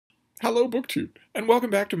Hello, BookTube, and welcome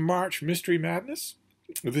back to March Mystery Madness.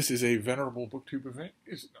 This is a venerable BookTube event,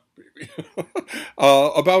 is it not, baby?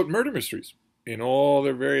 About murder mysteries in all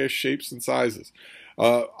their various shapes and sizes.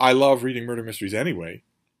 I love reading murder mysteries anyway.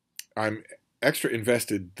 I'm extra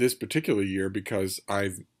invested this particular year because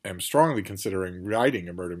I am strongly considering writing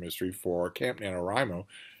a murder mystery for Camp NaNoWriMo,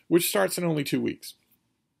 which starts in only 2 weeks.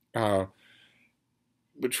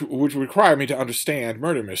 Which would require me to understand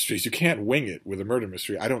murder mysteries. You can't wing it with a murder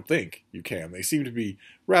mystery. I don't think you can. They seem to be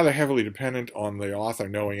rather heavily dependent on the author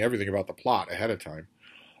knowing everything about the plot ahead of time.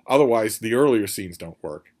 Otherwise, the earlier scenes don't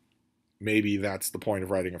work. Maybe that's the point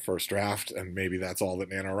of writing a first draft, and maybe that's all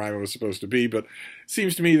that NaNoWriMo was supposed to be, but it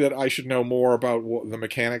seems to me that I should know more about the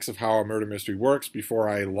mechanics of how a murder mystery works before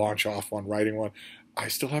I launch off on writing one. I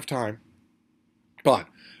still have time. But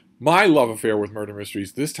my love affair with murder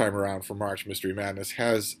mysteries this time around for March Mystery Madness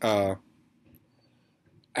has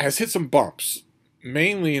hit some bumps,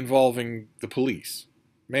 mainly involving the police,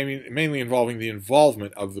 mainly involving the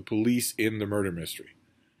involvement of the police in the murder mystery.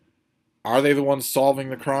 Are they the ones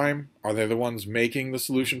solving the crime? Are they the ones making the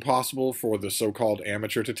solution possible for the so-called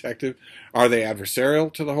amateur detective? Are they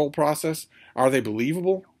adversarial to the whole process? Are they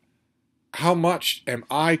believable? How much am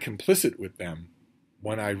I complicit with them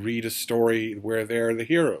when I read a story where they're the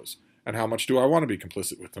heroes? And how much do I want to be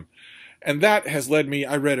complicit with them? And that has led me,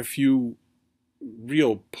 I read a few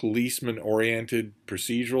real policeman-oriented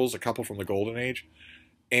procedurals, a couple from the Golden Age,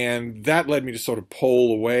 and that led me to sort of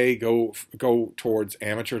pole away, go towards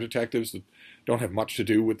amateur detectives that don't have much to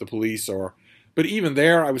do with the police. But even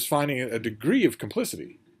there, I was finding a degree of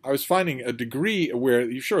complicity. I was finding a degree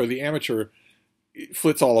where, sure, the amateur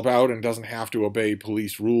flits all about and doesn't have to obey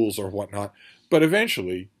police rules or whatnot, but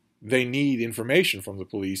eventually they need information from the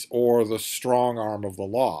police or the strong arm of the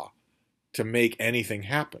law to make anything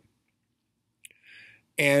happen.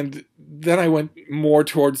 And then I went more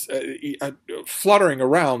towards fluttering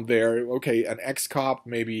around there. Okay, an ex-cop,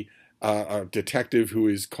 maybe a detective who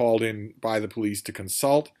is called in by the police to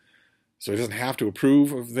consult, so he doesn't have to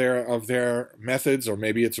approve of their methods, or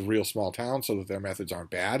maybe it's a real small town so that their methods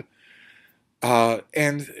aren't bad.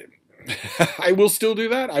 And I will still do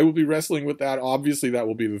that. I will be wrestling with that. Obviously, that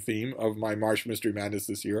will be the theme of my March Mystery Madness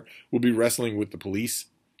this year. We'll be wrestling with the police,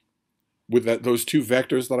 with those two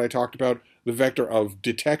vectors that I talked about, the vector of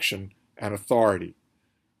detection and authority.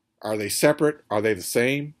 Are they separate? Are they the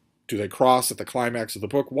same? Do they cross at the climax of the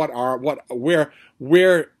book? Where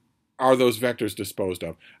are those vectors disposed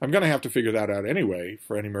of? I'm going to have to figure that out anyway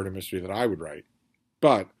for any murder mystery that I would write.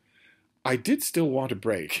 But I did still want a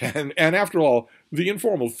break. And after all, the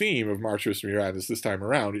informal theme of March Mystery Madness this time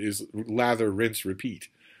around is lather, rinse, repeat,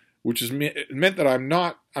 which has meant that I'm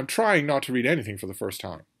trying not to read anything for the first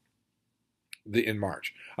time in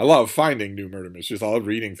March. I love finding new murder mysteries. I love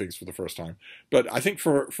reading things for the first time. But I think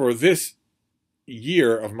for this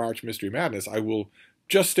year of March Mystery Madness, I will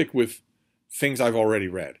just stick with things I've already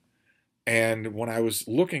read. And when I was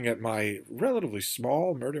looking at my relatively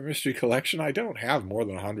small murder mystery collection, I don't have more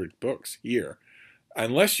than 100 books here,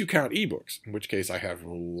 unless you count ebooks, in which case I have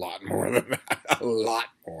a lot more than that, a lot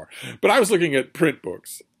more. But I was looking at print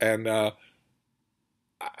books, and I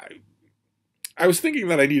was thinking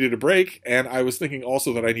that I needed a break, and I was thinking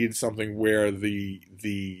also that I needed something where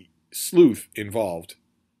the sleuth involved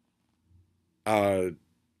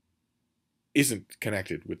isn't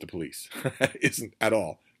connected with the police, isn't at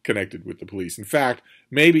all connected with the police. In fact,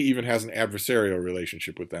 maybe even has an adversarial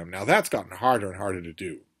relationship with them. Now, that's gotten harder and harder to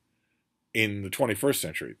do in the 21st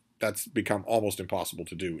century. That's become almost impossible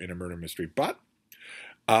to do in a murder mystery. But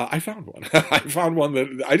I found one. I found one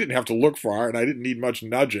that I didn't have to look far, and I didn't need much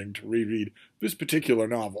nudging to reread this particular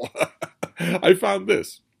novel. I found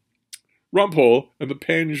this. Rumpole and the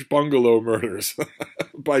Penge Bungalow Murders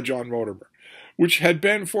by John Mortimer, which had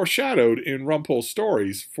been foreshadowed in Rumpole's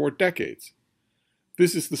stories for decades.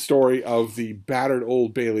 This is the story of the battered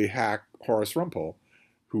Old Bailey hack Horace Rumpole,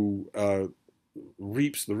 who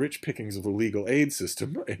reaps the rich pickings of the legal aid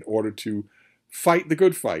system in order to fight the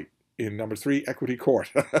good fight in number 3 Equity Court.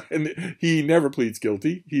 And he never pleads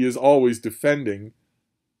guilty. He is always defending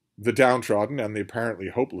the downtrodden and the apparently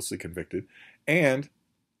hopelessly convicted. And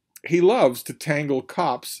he loves to tangle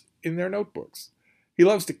cops in their notebooks. He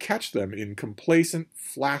loves to catch them in complacent,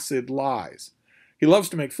 flaccid lies. He loves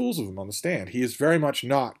to make fools of them on the stand. He is very much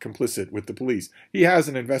not complicit with the police. He has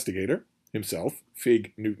an investigator himself,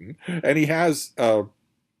 Fig Newton, and he is a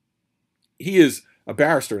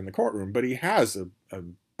barrister in the courtroom, but he has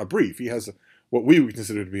a brief. He has what we would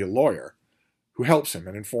consider to be a lawyer who helps him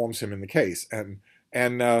and informs him in the case, and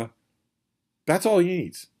that's all he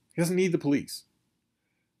needs. He doesn't need the police.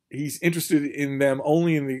 he's interested in them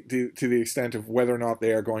only to the extent of whether or not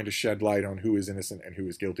they are going to shed light on who is innocent and who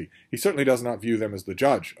is guilty. He certainly does not view them as the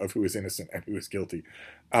judge of who is innocent and who is guilty.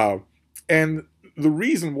 And the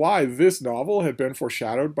reason why this novel had been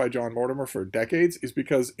foreshadowed by John Mortimer for decades is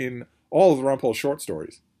because in all of the Rumpole short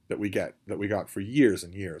stories that we got for years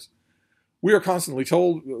and years, we are constantly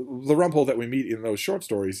told the Rumpole that we meet in those short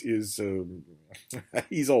stories is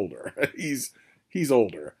he's older. He's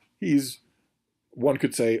older. He's, one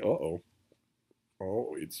could say, uh-oh.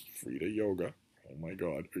 Oh, it's Frida Yoga. Oh my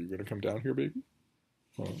God. Are you going to come down here, baby?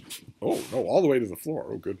 Oh, no, all the way to the floor.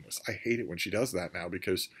 Oh, goodness. I hate it when she does that now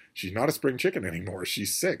because she's not a spring chicken anymore.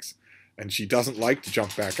 She's 6, and she doesn't like to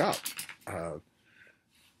jump back up.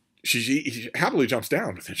 She happily jumps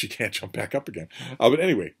down, but then she can't jump back up again. But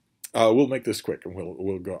anyway, we'll make this quick, and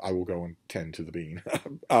we'll go. I will go and tend to the bean.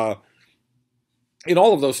 In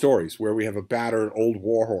all of those stories where we have a battered old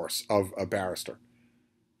warhorse of a barrister,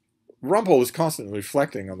 Rumpole is constantly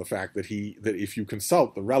reflecting on the fact that if you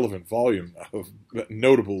consult the relevant volume of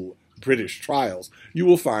notable British trials, you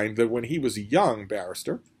will find that when he was a young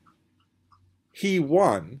barrister, he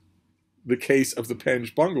won the case of the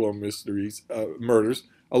Penge Bungalow murders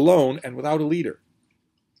alone and without a leader.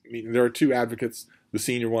 I mean, there are 2 advocates. The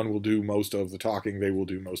senior one will do most of the talking, they will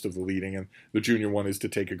do most of the leading, and the junior one is to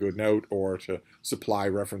take a good note or to supply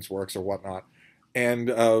reference works or whatnot. And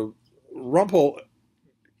Rumpole,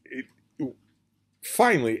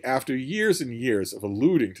 finally, after years and years of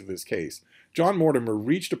alluding to this case, John Mortimer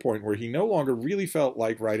reached a point where he no longer really felt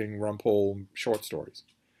like writing Rumpole short stories.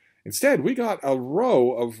 Instead, we got a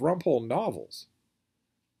row of Rumpole novels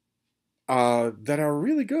that are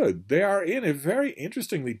really good. They are in a very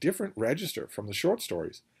interestingly different register from the short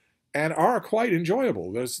stories, and are quite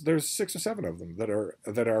enjoyable. There's 6 or 7 of them that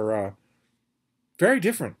are very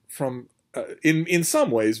different from, in some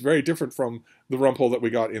ways, very different from the Rumpole that we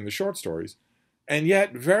got in the short stories, and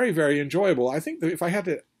yet very, very enjoyable. I think that if I had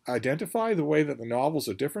to identify the way that the novels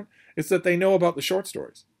are different, it's that they know about the short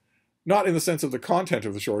stories. Not in the sense of the content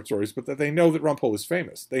of the short stories, but that they know that Rumpole is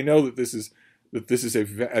famous. They know that this is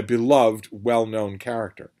a beloved, well-known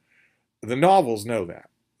character. The novels know that.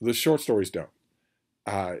 The short stories don't.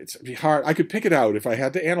 It's hard. I could pick it out if I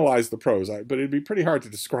had to analyze the prose, but it'd be pretty hard to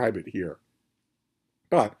describe it here.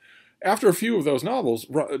 But after a few of those novels,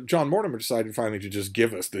 John Mortimer decided finally to just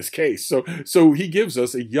give us this case. So he gives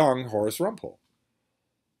us a young Horace Rumpole,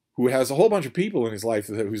 who has a whole bunch of people in his life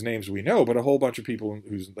whose names we know, but a whole bunch of people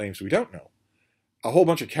whose names we don't know. A whole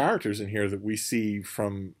bunch of characters in here that we see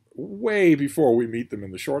from way before we meet them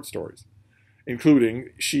in the short stories, including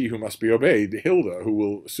She Who Must Be Obeyed, Hilda, who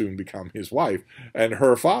will soon become his wife, and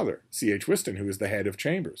her father, C.H. Whiston, who is the head of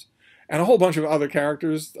Chambers, and a whole bunch of other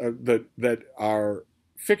characters that are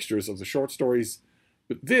fixtures of the short stories.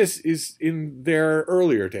 But this is in their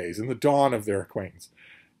earlier days, in the dawn of their acquaintance.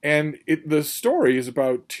 And the story is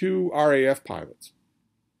about 2 RAF pilots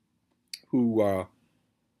who,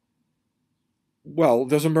 well,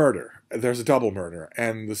 there's a murder. There's a double murder.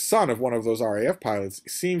 And the son of one of those RAF pilots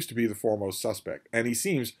seems to be the foremost suspect. And he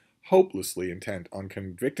seems hopelessly intent on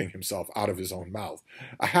convicting himself out of his own mouth.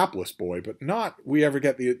 A hapless boy, but not, we ever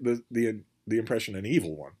get the impression, an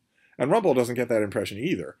evil one. And Rumpole doesn't get that impression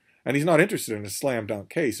either. And he's not interested in a slam-dunk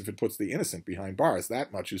case if it puts the innocent behind bars.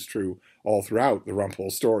 That much is true all throughout the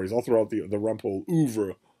Rumpole stories, all throughout the Rumpole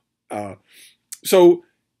oeuvre. So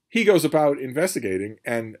he goes about investigating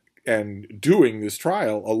and doing this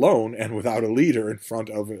trial alone and without a leader in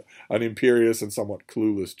front of an imperious and somewhat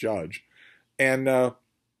clueless judge. And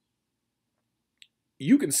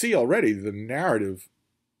you can see already the narrative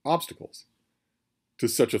obstacles to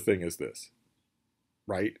such a thing as this,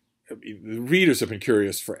 right? I mean, the readers have been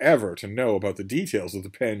curious forever to know about the details of the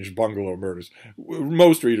Penge Bungalow murders.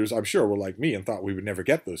 Most readers, I'm sure, were like me and thought we would never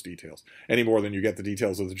get those details, any more than you get the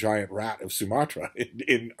details of the giant rat of Sumatra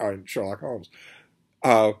in Sherlock Holmes.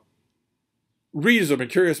 Readers have been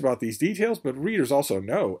curious about these details, but readers also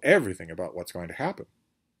know everything about what's going to happen.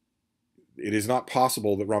 It is not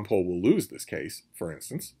possible that Rumpole will lose this case, for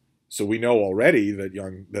instance, so we know already that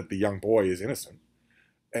the young boy is innocent.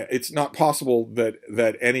 It's not possible that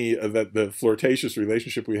the flirtatious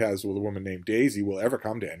relationship he has with a woman named Daisy will ever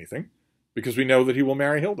come to anything, because we know that he will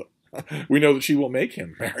marry Hilda. We know that she will make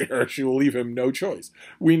him marry her. She will leave him no choice.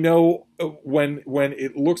 We know when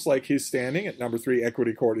it looks like his standing at number 3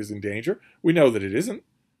 Equity Court is in danger, we know that it isn't,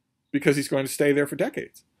 because he's going to stay there for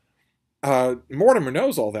decades. Mortimer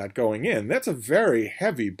knows all that going in. That's a very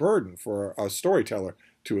heavy burden for a storyteller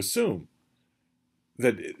to assume,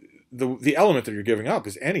 that the element that you're giving up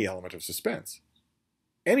is any element of suspense.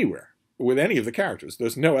 Anywhere, with any of the characters,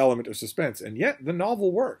 there's no element of suspense, and yet the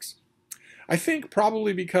novel works. I think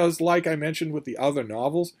probably because, like I mentioned with the other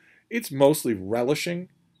novels, it's mostly relishing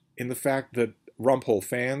in the fact that Rumpole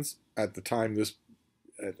fans at the time this,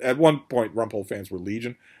 at one point Rumpole fans were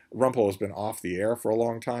legion. Rumpole has been off the air for a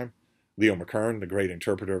long time. Leo McKern, the great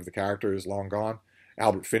interpreter of the character, is long gone.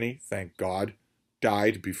 Albert Finney, thank God,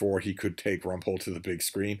 died before he could take Rumpole to the big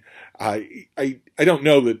screen. I don't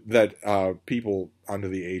know that people under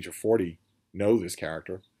the age of 40 know this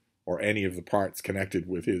character or any of the parts connected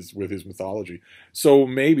with his mythology. So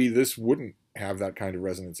maybe this wouldn't have that kind of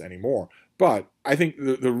resonance anymore. But I think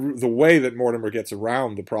the way that Mortimer gets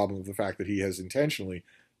around the problem of the fact that he is intentionally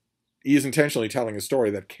telling a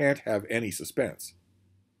story that can't have any suspense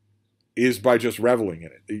is by just reveling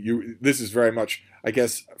in it. This is very much, I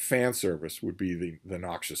guess, fan service would be the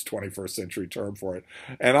noxious 21st century term for it.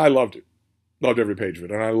 And I loved it. Loved every page of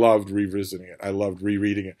it. And I loved revisiting it. I loved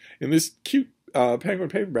rereading it in this cute Penguin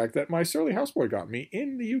paperback that my surly houseboy got me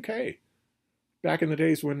in the UK. Back in the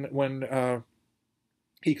days when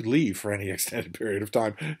he could leave for any extended period of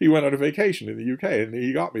time. He went on a vacation in the UK, and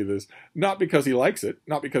he got me this. Not because he likes it,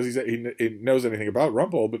 not because he knows anything about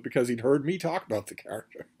Rumpole, but because he'd heard me talk about the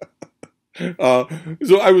character.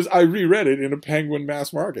 So I reread it in a Penguin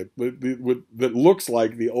mass market that looks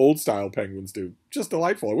like the old style Penguins do. Just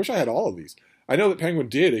delightful. I wish I had all of these. I know that Penguin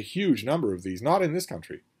did a huge number of these, not in this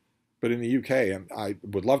country, but in the UK, and I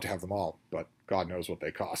would love to have them all, but God knows what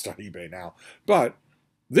they cost on eBay now. But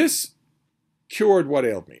this cured what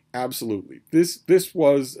ailed me, absolutely. This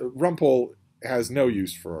was, Rumpole has no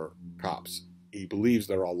use for cops. He believes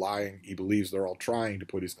they're all lying. He believes they're all trying to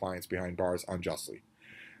put his clients behind bars unjustly.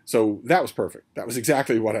 So that was perfect. That was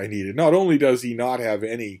exactly what I needed. Not only does he not have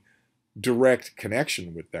any direct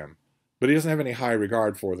connection with them, but he doesn't have any high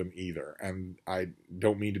regard for them either. And I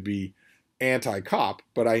don't mean to be anti-cop,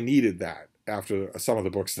 but I needed that after some of the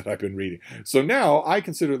books that I've been reading. So now I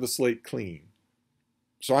consider the slate clean.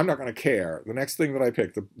 So I'm not going to care. The next thing that I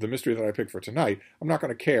pick, the mystery that I pick for tonight, I'm not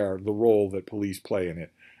going to care the role that police play in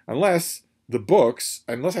it. Unless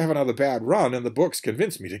I have another bad run and the books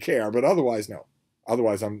convince me to care, but otherwise, no.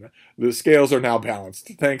 Otherwise, the scales are now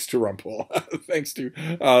balanced, thanks to Rumpole, thanks to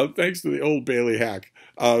the Old Bailey hack.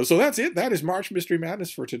 So that's it. That is March Mystery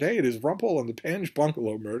Madness for today. It is Rumpole and the Penge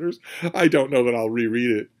Bungalow Murders. I don't know that I'll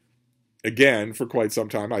reread it again for quite some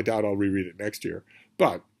time. I doubt I'll reread it next year.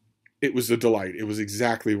 But it was a delight. It was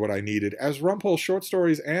exactly what I needed, as Rumpole short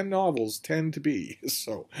stories and novels tend to be.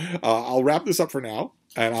 So I'll wrap this up for now,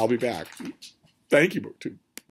 and I'll be back. Thank you, BookTube.